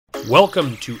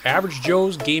Welcome to Average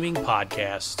Joe's Gaming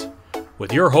Podcast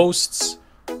with your hosts,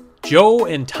 Joe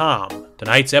and Tom.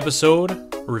 Tonight's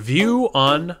episode, review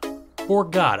on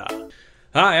Borgata.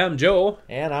 Hi, I'm Joe.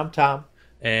 And I'm Tom.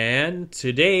 And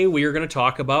today we are going to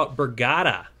talk about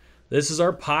Borgata. This is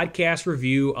our podcast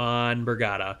review on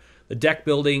Borgata, the deck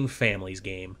building families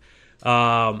game.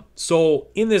 So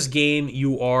in this game,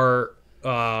 you are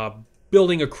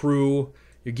building a crew.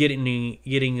 You're getting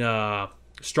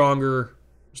stronger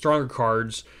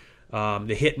cards.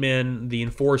 The hitmen, the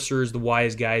enforcers, the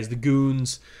wise guys, the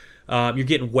goons. You're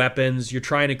getting weapons. You're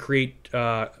trying to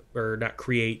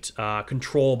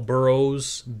control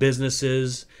boroughs,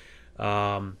 businesses.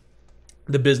 The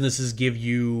businesses give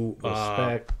you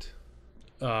Respect.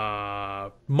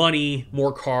 Money,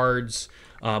 more cards,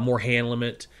 more hand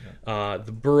limit.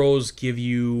 The boroughs give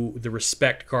you the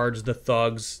respect cards, the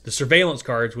thugs, the surveillance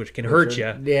cards, which can hurt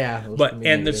you. Yeah.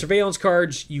 The surveillance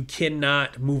cards, you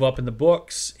cannot move up in the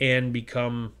books and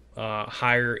become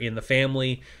higher in the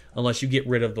family unless you get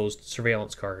rid of those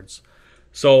surveillance cards.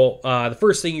 So the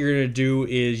first thing you're going to do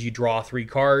is you draw 3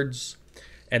 cards,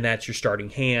 and that's your starting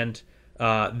hand.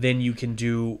 Then you can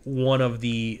do one of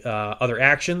the other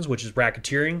actions, which is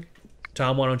racketeering.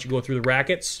 Tom, why don't you go through the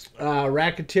rackets?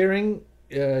 Racketeering,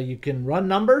 you can run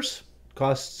numbers.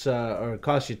 Costs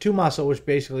you 2 muscle, which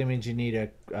basically means you need a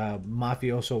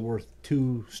mafioso worth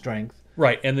 2 strength.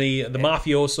 Right, and the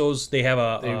mafiosos, they have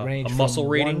a muscle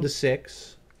from rating. 1 to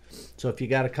 6. So if you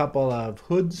got a couple of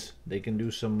hoods, they can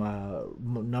do some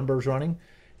numbers running,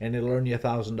 and it'll earn you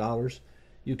 $1,000.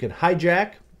 You can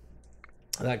hijack.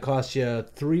 That costs you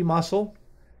 3 muscle.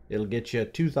 It'll get you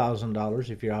 $2,000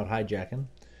 if you're out hijacking.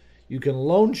 You can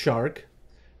loan shark.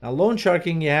 Now, loan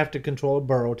sharking, you have to control a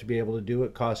borough to be able to do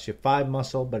it. Costs you 5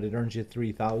 muscle, but it earns you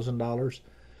 $3,000.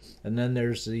 And then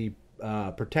there's the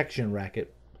protection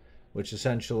racket, which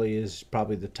essentially is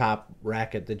probably the top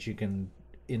racket that you can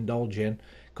indulge in.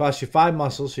 Costs you 5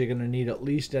 muscle, so you're going to need at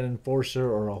least an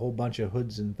enforcer or a whole bunch of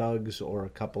hoods and thugs or a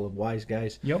couple of wise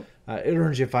guys. Yep. It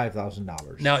earns you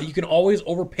 $5,000. Now, you can always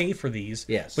overpay for these,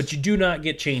 Yes. but you do not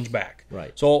get change back.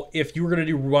 Right. So if you were going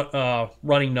to do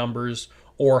running numbers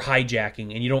or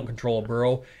hijacking and you don't control a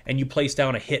borough and you place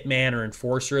down a hitman or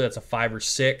enforcer that's a 5 or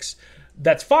 6,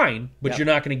 that's fine, but You're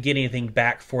not going to get anything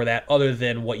back for that other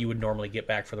than what you would normally get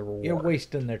back for the reward. You're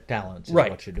wasting their talents is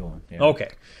Right. what you're doing. Yeah.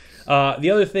 Okay. The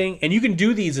other thing, and you can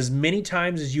do these as many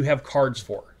times as you have cards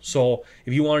for. So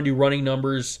if you want to do running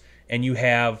numbers and you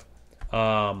have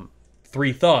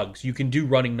 3 thugs, you can do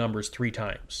running numbers 3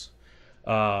 times.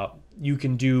 You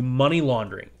can do money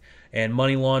laundering, and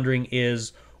money laundering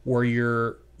is where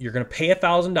you're going to pay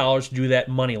 $1,000 to do that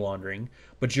money laundering,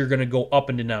 but you're going to go up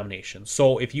in denomination.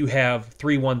 So if you have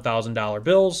 3 $1,000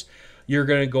 bills, you're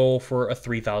going to go for a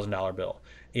 $3,000 bill.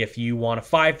 If you want a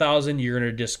 $5,000, you're going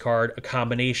to discard a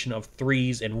combination of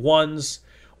 3s and 1s,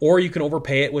 or you can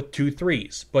overpay it with 2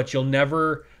 3s. But you'll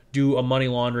never do a money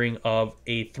laundering of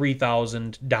a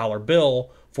 $3,000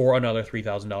 bill for another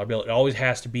 $3,000 bill. It always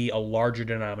has to be a larger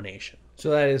denomination.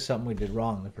 So that is something we did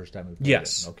wrong the first time we played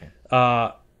Yes. it. Okay.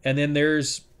 And then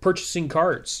there's purchasing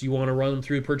cards. You want to run them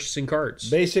through purchasing cards.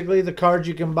 Basically, the cards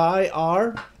you can buy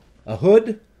are a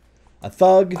hood, a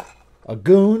thug, a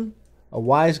goon, a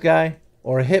wise guy,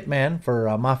 or a hitman for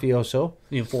a mafioso.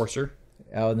 The enforcer.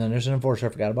 And then there's an enforcer. I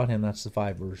forgot about him. That's the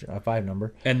 5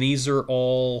 number. And these are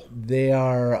all... They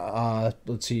are,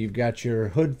 let's see, you've got your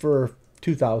hood for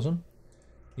 2,000.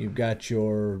 You've got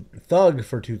your thug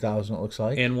for 2,000, it looks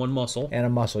like. And 1 muscle. And a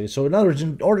muscle. So in other words,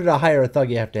 in order to hire a thug,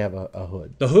 you have to have a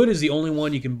hood. The hood is the only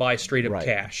one you can buy straight up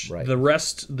cash. Right. The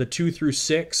rest, the 2 through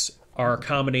 6, are a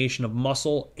combination of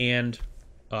muscle and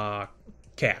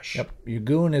cash. Yep. Your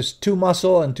goon is 2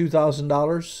 muscle and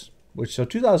 $2,000, so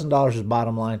 $2,000 is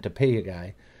bottom line to pay a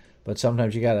guy, but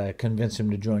sometimes you got to convince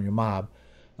him to join your mob.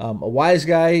 A wise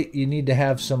guy, you need to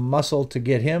have some muscle to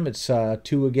get him. It's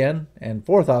 2 again and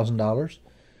 $4,000.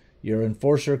 Your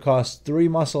enforcer costs 3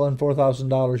 muscle and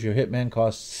 $4,000. Your hitman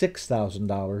costs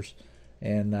 $6,000,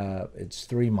 and it's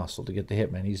 3 muscle to get the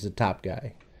hitman. He's the top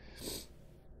guy.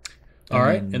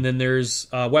 And then there's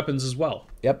weapons as well.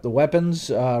 Yep, the weapons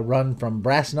run from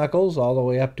brass knuckles all the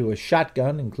way up to a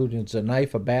shotgun, including a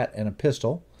knife, a bat, and a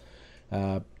pistol.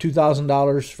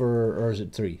 $2,000 for, or is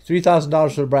it 3?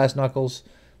 $3,000 for the brass knuckles,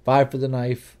 5 for the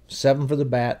knife, 7 for the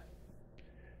bat,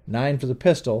 9 for the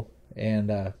pistol,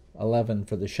 and 11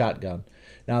 for the shotgun.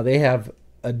 Now they have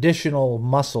additional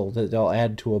muscle that they'll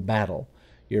add to a battle.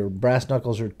 Your brass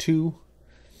knuckles are 2,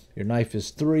 your knife is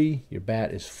 3, your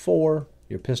bat is 4,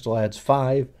 your pistol adds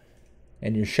 5,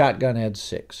 and your shotgun adds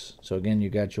 6. So again, you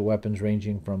got your weapons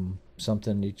ranging from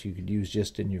something that you could use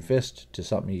just in your fist to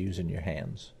something you use in your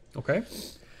hands. Okay.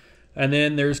 And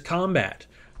then there's combat.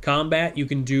 Combat you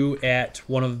can do at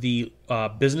one of the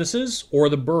businesses or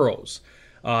the boroughs.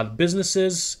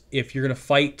 Businesses, if you're going to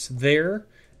fight there,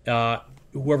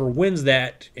 whoever wins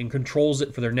that and controls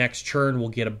it for their next turn will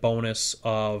get a bonus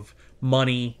of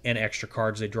money and extra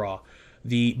cards they draw.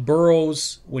 The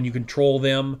boroughs, when you control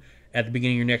them at the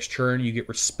beginning of your next turn, you get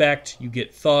respect, you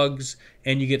get thugs,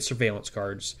 and you get surveillance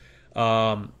cards.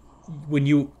 When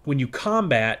you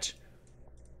combat,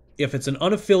 if it's an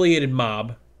unaffiliated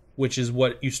mob, which is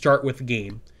what you start with the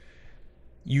game,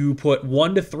 you put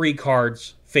 1 to 3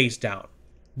 cards face down.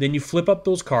 Then you flip up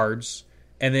those cards,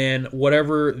 and then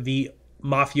whatever the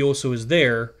mafioso is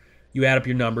there, you add up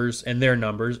your numbers and their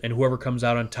numbers, and whoever comes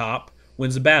out on top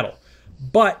wins the battle.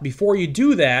 But before you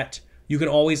do that, you can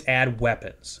always add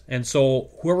weapons. And so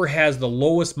whoever has the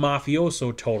lowest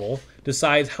mafioso total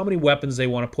decides how many weapons they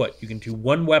want to put. You can do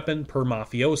 1 weapon per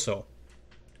mafioso.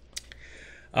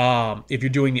 If you're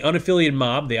doing the unaffiliated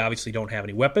mob, they obviously don't have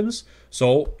any weapons,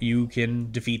 so you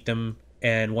can defeat them,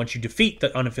 and once you defeat the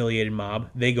unaffiliated mob,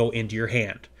 they go into your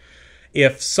hand.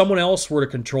 If someone else were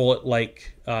to control it,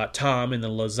 like Tom in the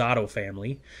Lozado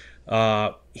family,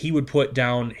 he would put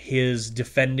down his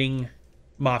defending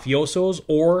mafiosos,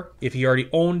 or if he already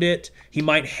owned it, he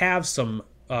might have some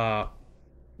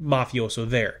mafioso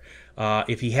there.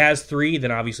 If he has 3,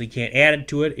 then obviously can't add it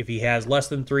to it. If he has less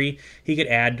than 3, he could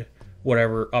add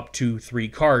whatever up to 3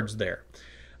 cards there.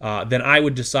 Then I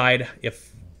would decide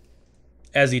if,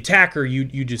 as the attacker,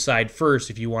 you decide first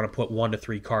if you want to put 1 to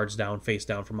 3 cards down, face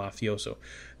down for mafioso.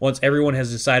 Once everyone has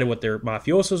decided what their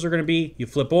mafiosos are going to be, you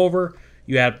flip over,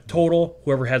 you add total.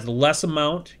 Whoever has the less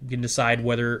amount, you can decide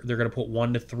whether they're going to put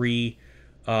 1 to 3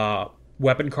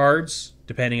 weapon cards,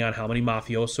 depending on how many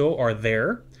mafioso are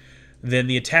there. Then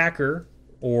the attacker,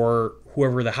 or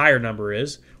whoever the higher number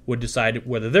is, would decide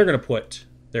whether they're going to put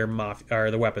their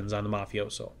weapons on the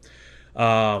mafioso.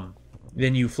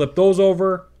 Then you flip those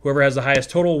over. Whoever has the highest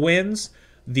total wins.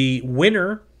 The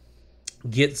winner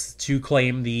gets to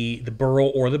claim the borough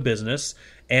or the business,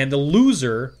 and the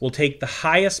loser will take the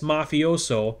highest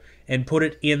mafioso and put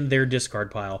it in their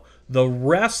discard pile. The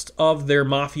rest of their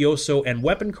mafioso and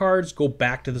weapon cards go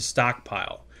back to the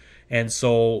stockpile, and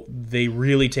so they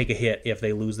really take a hit if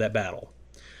they lose that battle.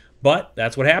 But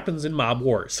that's what happens in Mob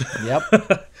Wars. Yep.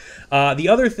 The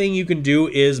other thing you can do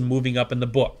is moving up in the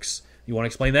books. You want to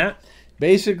explain that?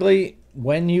 Basically,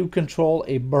 when you control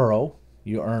a borough,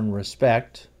 you earn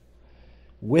respect.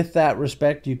 With that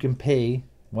respect, you can pay,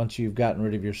 once you've gotten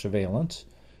rid of your surveillance,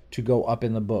 to go up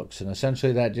in the books. And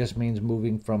essentially that just means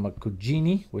moving from a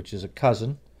cugini, which is a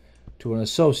cousin, to an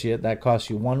associate. That costs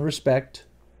you 1 respect,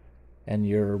 and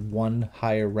you're 1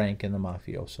 higher rank in the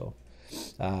mafioso.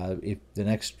 If the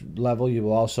next level, you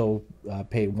will also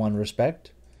pay 1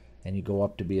 respect, and you go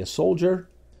up to be a soldier.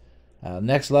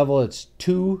 Next level, it's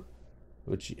 2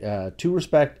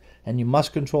 respect, and you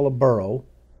must control a borough,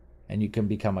 and you can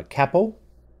become a capo.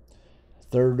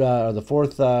 The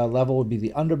 4th level would be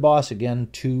the underboss. Again,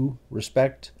 2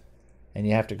 respect, and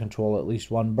you have to control at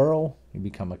least 1 borough. You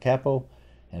become a capo.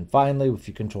 And finally, if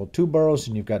you control 2 boroughs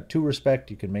and you've got 2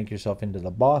 respect, you can make yourself into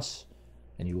the boss,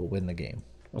 and you will win the game.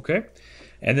 Okay.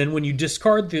 And then when you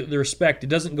discard the respect, it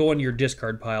doesn't go into your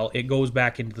discard pile. It goes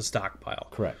back into the stockpile.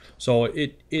 Correct. So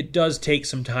it does take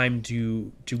some time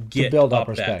to get build up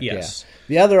that. respect. Yes.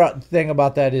 Yeah. The other thing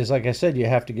about that is, like I said, you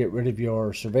have to get rid of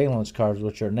your surveillance cards,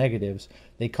 which are negatives.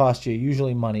 They cost you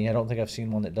usually money. I don't think I've seen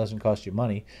one that doesn't cost you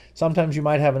money. Sometimes you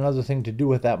might have another thing to do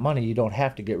with that money. You don't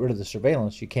have to get rid of the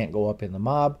surveillance. You can't go up in the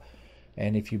mob.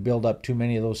 And if you build up too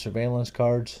many of those surveillance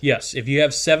cards... Yes, if you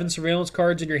have 7 surveillance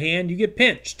cards in your hand, you get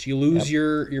pinched. You lose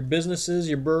your businesses,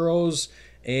 your boroughs,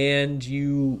 and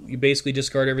you basically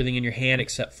discard everything in your hand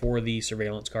except for the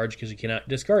surveillance cards because you cannot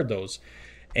discard those.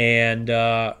 And,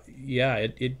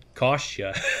 it costs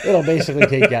you. It'll basically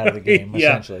take you out of the game, Yeah.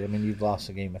 essentially. I mean, you've lost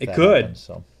the game if that could. happens.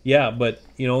 So. Yeah, but,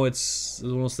 it's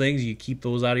one of those things, you keep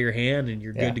those out of your hand and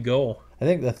you're good to go. I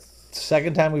think the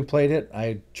second time we played it,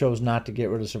 I chose not to get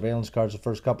rid of surveillance cards the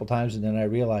first couple times, and then I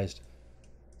realized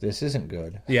this isn't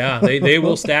good. Yeah, they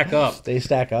will stack up. They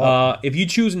stack up. If you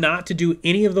choose not to do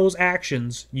any of those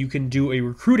actions, you can do a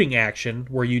recruiting action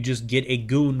where you just get a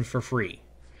goon for free.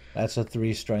 That's a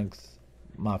 3-strength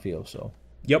mafioso.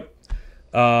 Yep.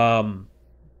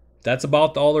 That's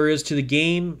about all there is to the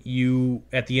game. You,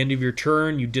 at the end of your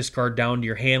turn, you discard down to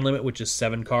your hand limit, which is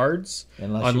 7 cards.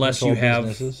 Unless you have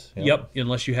businesses. Yep.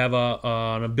 Unless you have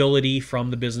an ability from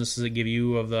the businesses that give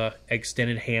you of the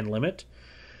extended hand limit.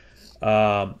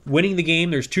 Winning the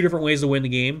game, there's 2 different ways to win the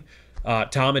game.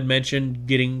 Tom had mentioned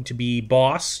getting to be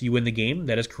boss. You win the game.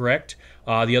 That is correct.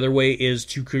 The other way is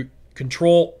to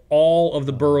control all of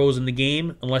the boroughs in the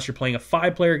game unless you're playing a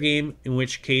 5-player game, in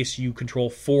which case you control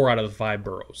 4 out of the 5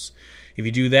 boroughs. If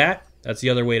you do that, that's the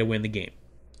other way to win the game.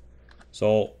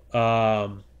 So,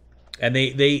 and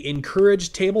they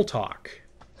encourage table talk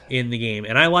in the game,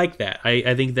 and I like that.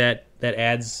 I think that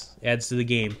adds to the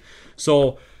game.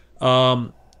 So,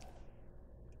 I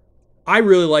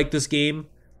really like this game.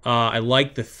 I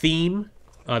like the theme.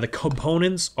 The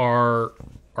components are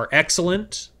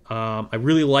excellent. I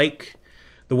really like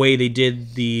the way they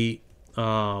did the,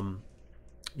 your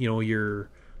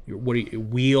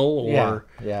wheel or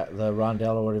the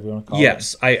rondelle or whatever you want to call it.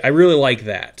 Yes, I really like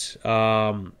that.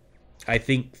 I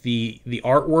think the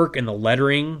artwork and the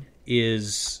lettering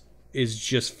is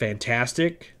just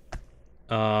fantastic.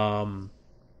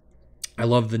 I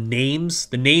love the names.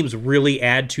 The names really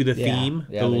add to the theme.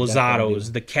 The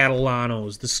Lozatos, the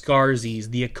Catalanos, the Scarzis,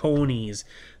 the Aconis,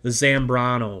 the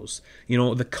Zambranos.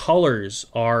 The colors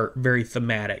are very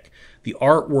thematic. The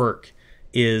artwork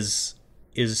is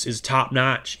top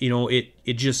notch.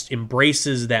 It just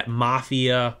embraces that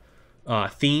mafia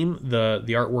theme. The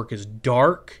artwork is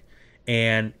dark,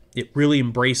 and it really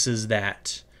embraces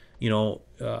that.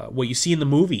 What you see in the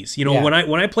movies. When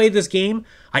I played this game,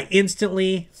 I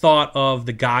instantly thought of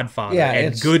The Godfather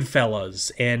and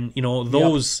Goodfellas, and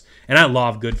those. Yep. And I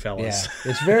love Goodfellas.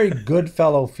 Yeah, it's very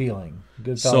Goodfellow feeling.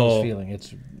 Goodfellas feeling.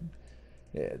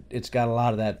 It's got a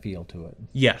lot of that feel to it.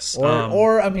 Yes.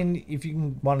 Or I mean, if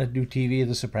you want to do TV,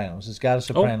 The Sopranos. It's got a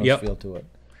Sopranos feel to it.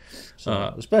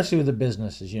 So, especially with the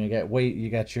businesses, you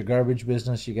got your garbage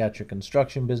business, you got your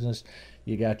construction business,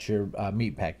 you got your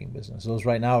meat packing business. Those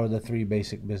right now are the 3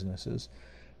 basic businesses.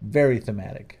 Very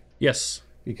thematic. Yes.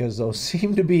 Because those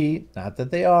seem to be, not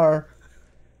that they are,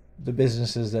 the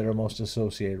businesses that are most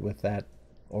associated with that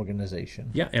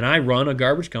organization. Yeah, and I run a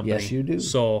garbage company. Yes, you do.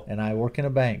 So, and I work in a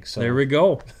bank. So there we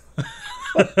go.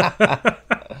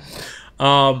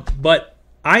 But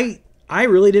I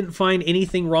really didn't find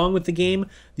anything wrong with the game.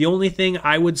 The only thing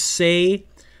I would say,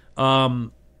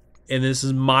 and this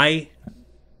is my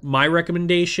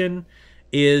recommendation,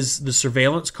 is the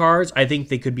surveillance cards. I think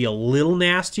they could be a little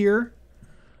nastier.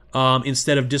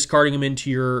 Instead of discarding them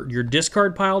into your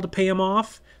discard pile to pay them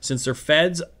off, since they're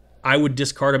feds, I would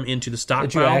discard them into the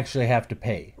stockpile. But you actually have to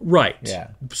pay. Right.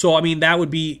 Yeah. So, I mean, that would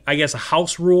be, I guess, a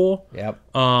house rule. Yep.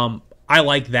 I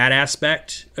like that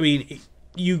aspect. I mean,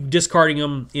 you discarding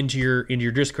them into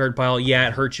your discard pile,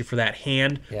 it hurts you for that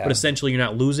hand, but essentially you're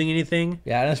not losing anything.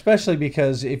 Yeah, and especially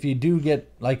because if you do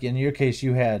get, like in your case,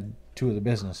 you had 2 of the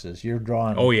businesses. You're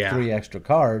drawing 3 extra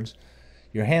cards.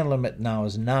 Your hand limit now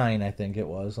is 9, I think it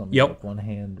was. Let me look. One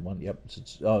hand, one. Yep.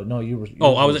 Oh no, you were.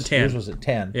 I was at 10. Yours was at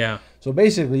 10. Yeah. So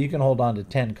basically, you can hold on to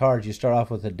 10 cards. You start off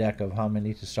with a deck of how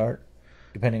many to start,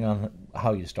 depending on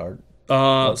how you start.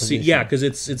 Because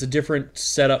it's a different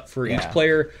setup for each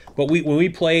player. But when we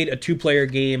played a 2-player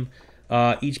game,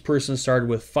 each person started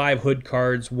with 5 hood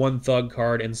cards, 1 thug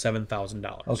card, and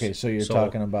 $7,000. Okay, so you're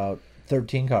talking about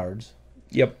 13 cards.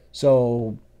 Yep.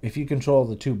 So if you control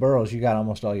the 2 boroughs, you got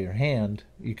almost all your hand.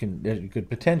 You could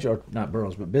potentially, or not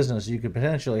boroughs, but business. You could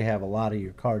potentially have a lot of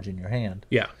your cards in your hand.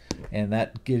 Yeah. And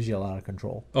that gives you a lot of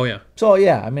control. Oh yeah. So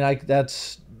yeah, I mean,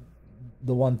 that's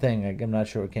the one thing. I'm not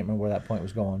sure. I can't remember where that point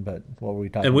was going, but what were we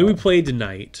talking about? And when we played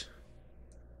tonight,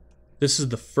 this is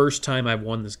the first time I've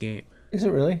won this game. Is it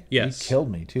really? Yes. You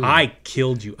killed me, too. I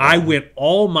killed you. Yeah. I went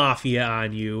all mafia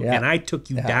on you, and I took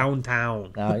you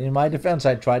downtown. Now, in my defense,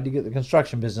 I tried to get the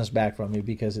construction business back from you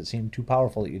because it seemed too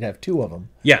powerful that you'd have 2 of them.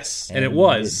 Yes, and it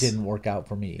was. It didn't work out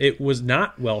for me. It was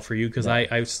not well for you because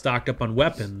I stocked up on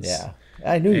weapons. Yeah.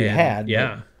 I knew you had.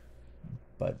 Yeah.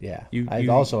 But yeah, I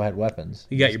also had weapons.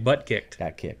 You got your butt kicked.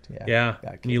 Got kicked, yeah. Yeah,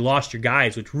 and you lost your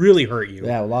guys, which really hurt you.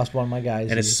 Yeah, I lost one of my guys.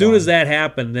 And as soon as that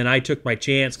happened, then I took my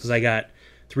chance because I got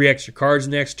 3 extra cards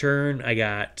next turn. I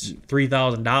got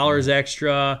 $3,000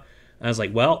 extra. I was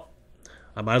like, well,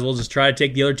 I might as well just try to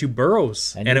take the other 2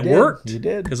 boroughs. And it worked. You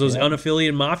did. Because those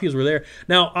unaffiliated mafias were there.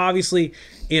 Now, obviously,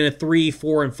 in a 3,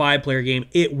 4, and 5-player game,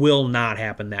 it will not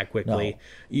happen that quickly.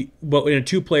 No. But in a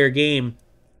 2-player game,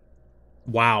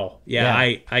 wow. Yeah.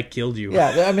 I killed you.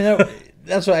 Yeah, I mean,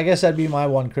 that's what I guess that'd be my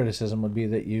one criticism would be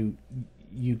that you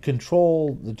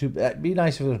control the 2. It'd be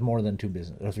nice if there was more than 2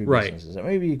 businesses or 3 businesses.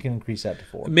 Maybe you can increase that to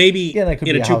 4. Maybe in a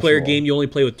 2-player game, you only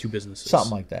play with 2 businesses.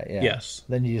 Something like that, yeah. Yes.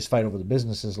 Then you just fight over the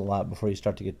businesses a lot before you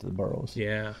start to get to the boroughs.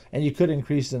 Yeah. And you could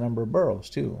increase the number of boroughs,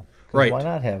 too. Right. Why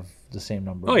not have the same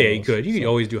number of boroughs? Oh, yeah, you could. You could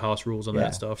always do house rules on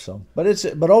that stuff. So,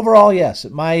 but overall, yes.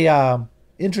 My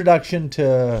introduction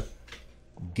to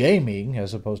gaming,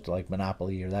 as opposed to like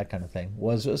Monopoly or that kind of thing,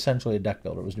 was essentially a deck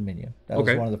builder. It was Dominion. That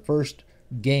was one of the first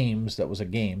games that was a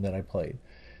game that I played.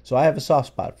 So I have a soft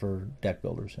spot for deck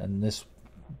builders, and this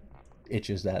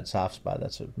itches that soft spot.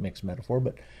 That's a mixed metaphor,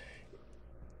 but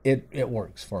it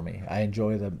works for me. I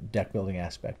enjoy the deck building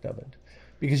aspect of it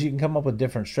because you can come up with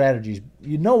different strategies.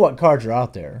 You know what cards are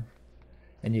out there,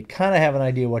 and you kind of have an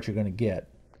idea what you're going to get.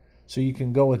 So you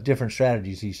can go with different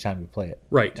strategies each time you play it.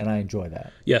 Right. And I enjoy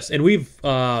that. Yes, and we've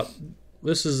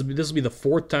this will be the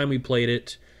fourth time we played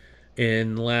it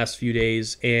in the last few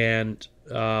days, and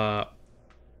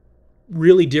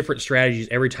really different strategies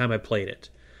every time I played it.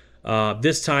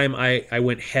 This time I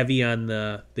went heavy on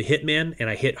the hitman, and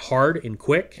I hit hard and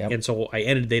quick, and so I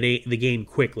ended the game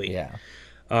quickly. Yeah.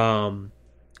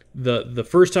 The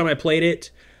first time I played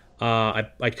it,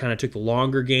 I kind of took the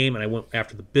longer game, and I went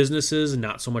after the businesses and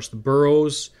not so much the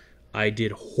boroughs. I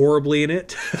did horribly in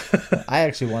it. I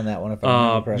actually won that one, if I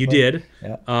remember correctly. You did.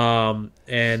 Yeah.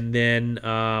 And then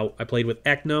I played with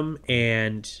Eknam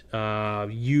and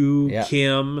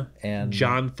Kim, and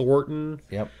John Thornton.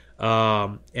 Yep.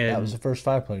 And that was the first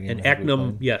 5-player game. And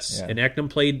Eknam, yes. Yeah. And Eknam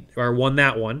played or won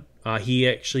that one. He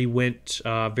actually went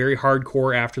very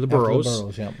hardcore after the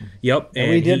boroughs. Yep.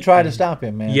 And we did try to stop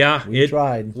him, man. Yeah, we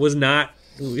tried. Was not.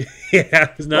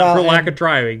 It was not for lack of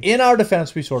trying. In our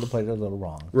defense, we sort of played it a little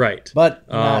wrong. Right. But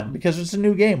not because it's a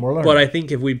new game. We're learning. But I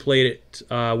think if we played it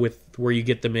with where you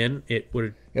get them in, it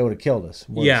would have killed us.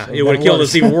 Worse. Yeah, it would have killed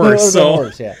us even worse.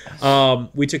 Worse, yeah.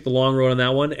 We took the long road on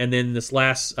that one, and then this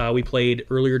last we played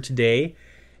earlier today,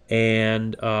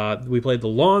 and we played the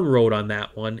long road on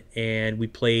that one, and we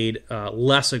played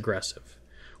less aggressive.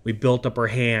 We built up our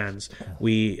hands.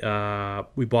 We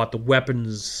bought the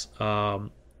weapons.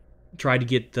 Tried to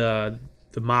get the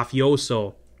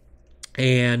mafioso,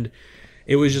 and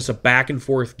it was just a back and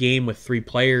forth game with 3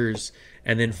 players.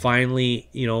 And then finally,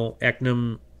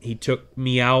 Eknam, he took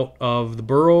me out of the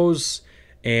boroughs,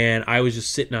 and I was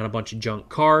just sitting on a bunch of junk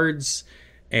cards,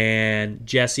 and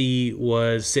Jesse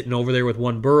was sitting over there with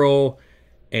 1 borough,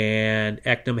 and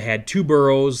Eknam had 2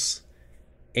 boroughs,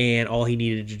 and all he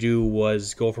needed to do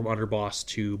was go from underboss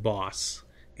to boss,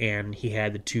 and he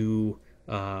had the 2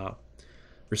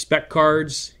 respect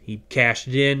cards. He cashed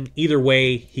it in. Either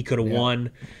way, he could have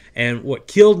won. And what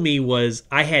killed me was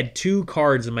I had 2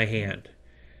 cards in my hand.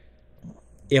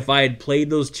 If I had played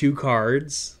those 2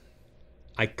 cards,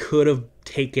 I could have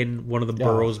taken one of the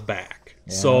boroughs back.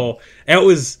 Yeah. So it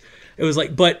was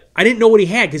like, but I didn't know what he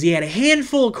had because he had a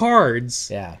handful of cards.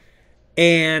 Yeah.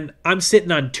 And I'm sitting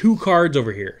on 2 cards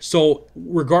over here. So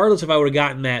regardless if I would have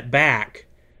gotten that back,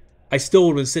 I still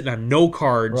would have been sitting on no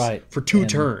cards for 2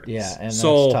 turns. Yeah, and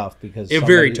so that's tough because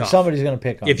very tough. Somebody's going to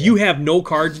pick on you. If you have no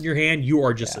cards in your hand, you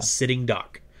are just a sitting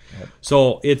duck. Yep.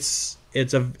 So it's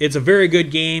a very good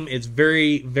game. It's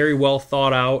very, very well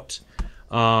thought out.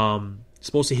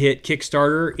 Supposed to hit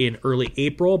Kickstarter in early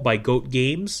April by Goat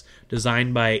Games,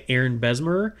 designed by Aaron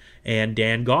Besmer and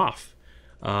Dan Goff.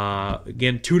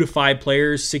 Again, 2 to 5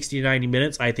 players, 60 to 90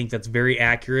 minutes. I think that's very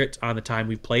accurate on the time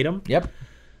we've played them. Yep.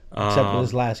 Except for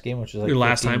this last game, which was like your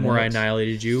last time minutes. where I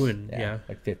annihilated you, and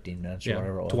like 15 minutes or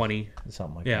whatever it was. 20,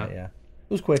 something like that. Yeah, it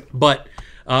was quick, but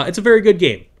it's a very good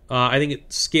game. I think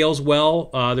it scales well.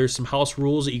 There's some house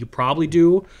rules that you could probably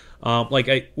do.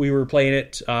 We were playing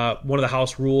it. One of the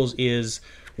house rules is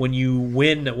when you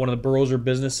win at one of the boroughs or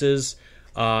businesses,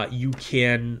 you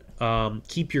can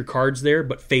keep your cards there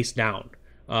but face down.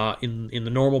 In the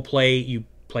normal play, you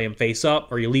play them face up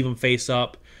or you leave them face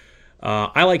up.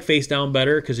 I like face down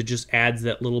better because it just adds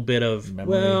that little bit of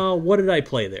memory. Well, what did I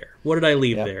play there? What did I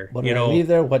leave there? What did I leave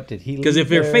there? What did he leave there? Because if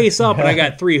they're face up and I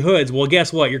got 3 hoods, well,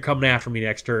 guess what? You're coming after me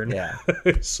next turn. Yeah.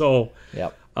 So,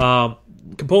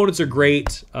 components are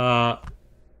great. I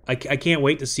can't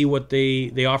wait to see what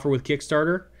they offer with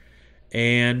Kickstarter,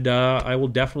 and I will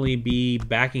definitely be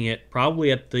backing it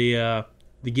probably at the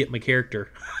Get My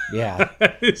Character. Yeah.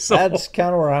 So, that's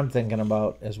kind of where I'm thinking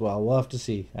about as well. We'll have to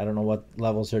see. I don't know what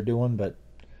levels they're doing, but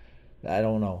I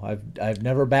don't know. I've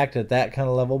never backed at that kind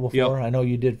of level before. Yep. I know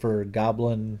you did for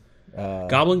Goblin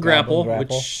Grapple,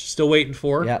 which still waiting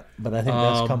for. Yeah, but I think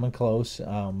that's coming close.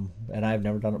 And I've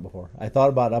never done it before. I thought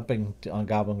about upping on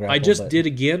Goblin Grapple. I just did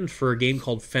again for a game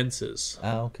called Fences.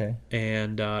 Oh, okay.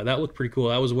 And that looked pretty cool.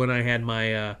 That was when I had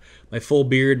my my full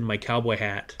beard and my cowboy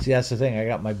hat. See, that's the thing. I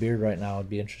got my beard right now. It'd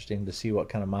be interesting to see what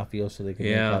kind of mafioso they can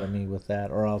make out of me with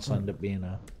that, or else end up being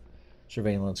a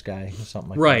surveillance guy or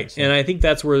something like that. Right, so. And I think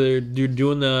that's where they're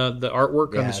doing the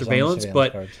artwork on the surveillance,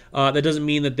 but that doesn't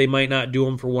mean that they might not do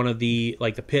them for one of the,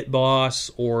 like the pit boss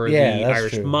or the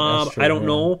Irish mob. I don't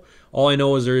know. All I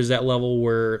know is there is that level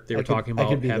where they were talking about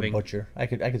having... I could be the butcher. I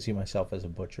could see myself as a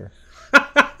butcher.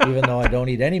 Even though I don't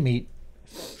eat any meat.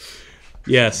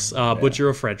 Yes, butcher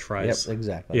of French fries. Yep,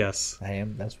 exactly. Yes. I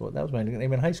am. That was my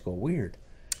name in high school. Weird.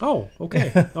 Oh,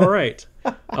 okay. All right.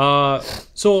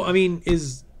 So, I mean,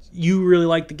 you really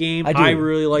like the game? I do. I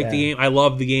really like the Yeah. game. I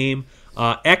love the game.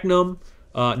 Eknum,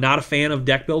 not a fan of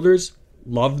deck builders,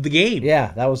 loved the game.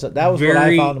 Yeah, that was what I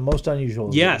Very- found the most unusual.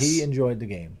 is that Yes. he enjoyed the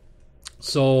game.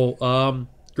 So,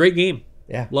 great game.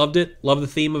 Yeah. Loved it. Love the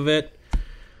theme of it.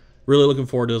 Really looking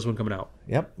forward to this one coming out.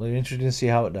 Yep, we're interested to see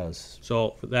how it does.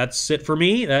 So, that's it for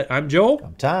me. I'm Joe,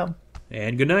 I'm Tom.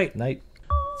 and good night. Night.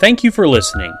 Thank you for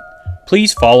listening.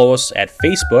 Please follow us at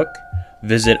Facebook,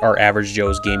 visit our Average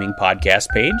Joe's Gaming podcast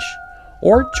page,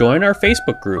 or join our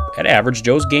Facebook group at Average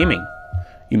Joe's Gaming.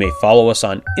 You may follow us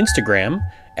on Instagram,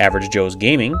 Average Joe's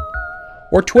Gaming,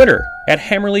 or Twitter at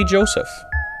Hammerly Joseph.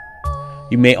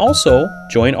 You may also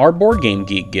join our Board Game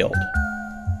Geek Guild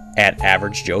at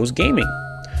Average Joe's Gaming.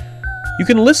 You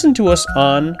can listen to us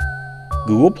on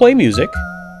Google Play Music,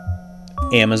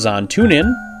 Amazon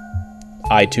TuneIn,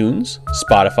 iTunes,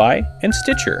 Spotify, and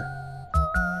Stitcher.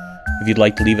 If you'd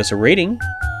like to leave us a rating,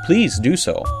 please do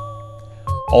so.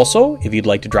 Also, if you'd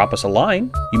like to drop us a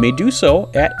line, you may do so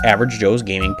at Average Joe's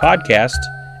Gaming Podcast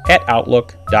at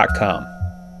Outlook.com.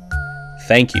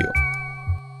 Thank you.